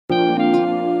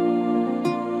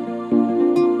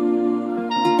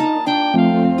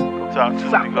out too.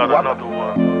 We got another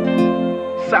one.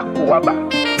 Sakuaba.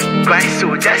 Why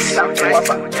so just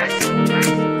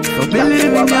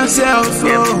Believe in yourself,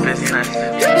 oh.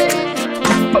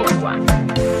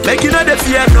 Make you know the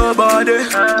fear nobody.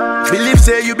 Believe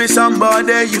say you be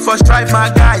somebody. You for strive, my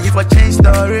guy. You for change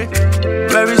story.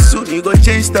 Very soon you go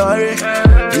change story.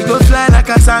 You go fly like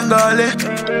a sangole,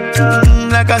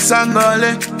 like a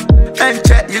sangole. And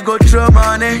check you go throw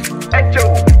money.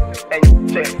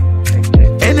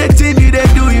 Anything you they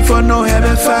do, you for no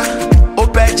heaven far.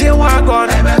 Open J-Wagon,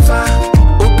 heaven far.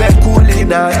 Open cooling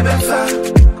down, heaven far.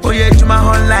 Oh yeah, to my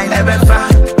online, heaven far.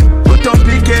 Put on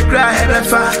PK cry, heaven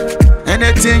far.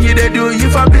 Anything you they do, you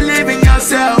for believe in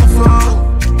yourself,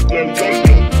 oh.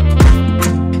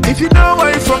 If you know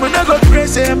where you from, you not go pray,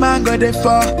 say man go they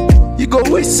fall. You go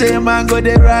wish, say man go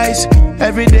they rise.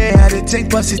 Every day I dey think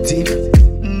positive.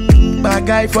 My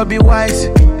guy for be wise.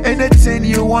 Anything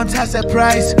you want has a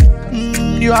price.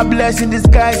 You are blessed in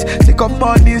disguise. Take up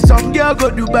money, some girl go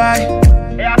Dubai.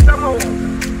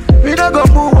 We don't go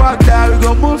move walk down, we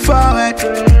go move forward.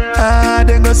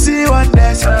 Then go see one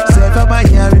day. Say for my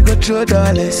year, we go throw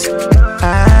dollars.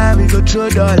 We go throw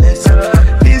dollars.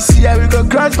 This year we go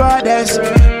cross borders.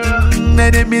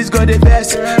 Enemies go the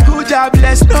best. Who job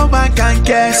bless, no man can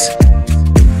guess.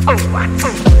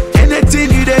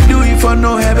 Anything you they do, you for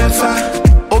no heaven far.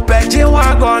 Open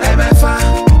J-Wagon, heaven far.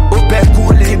 Open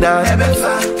cooling down, heaven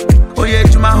far. Oh yeah,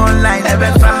 to my online,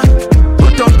 heaven far.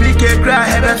 Put on PK cry,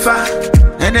 heaven far.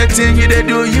 Anything you they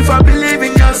do, you for believe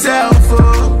in yourself,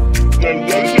 oh.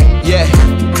 Yeah.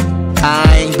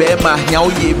 I'm Bema, now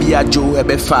ye be a Joe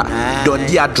Ebefa. Don't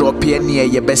ya drop here near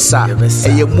ye besa.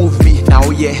 And you move me now,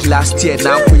 yeah, last year,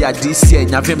 now we are this year.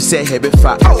 Navim say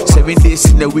Hebefa. 7 days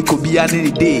in a week could be any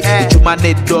day. You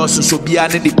manage doors, so be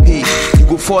any pay. You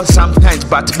go for sometimes,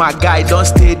 but my guy, don't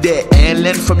stay there and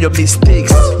learn from your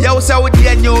mistakes. Yo, so with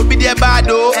the you be there bad,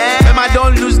 oh. Remember,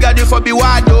 don't lose God, you for be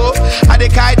wild, oh. I the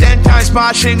kai 10 times,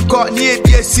 smashing cut near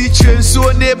the situation,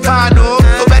 so ne pano.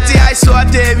 Oh, Betty, I saw a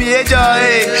TV,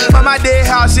 joy. Mama, they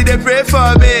house, they pray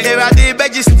for me. If I did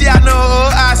beg you still know,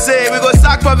 I say we go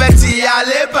sack poverty, I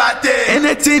live at it.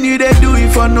 Anything you they do,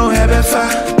 if for no heaven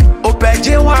far. Open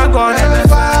J-Wagon, heaven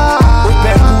far.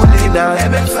 Open cooling down,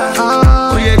 heaven far.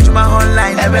 Oh yeah, to my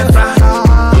online, heaven far.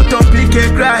 Put on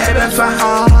PK cry, heaven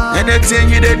far. Anything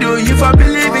you they do, you for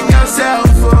believe in yourself,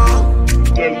 oh.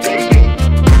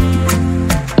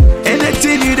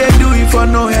 Anything you they do, you for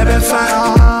no heaven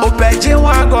far. Open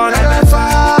J-Wagon, heaven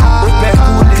far. Open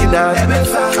cooling down, heaven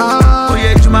far. Oh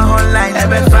yeah, to my online,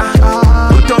 heaven far.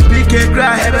 Put on PK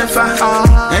cry, heaven far.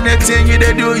 Anything you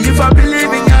they do, you for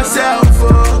believe in yourself, oh.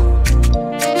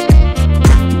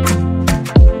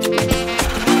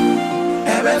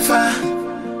 Heaven far.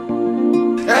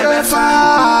 Heaven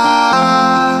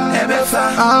far. Heaven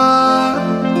far.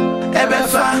 Heaven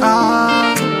far.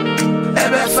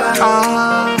 Heaven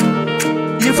far.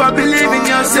 You for believe in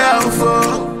yourself,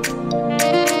 oh.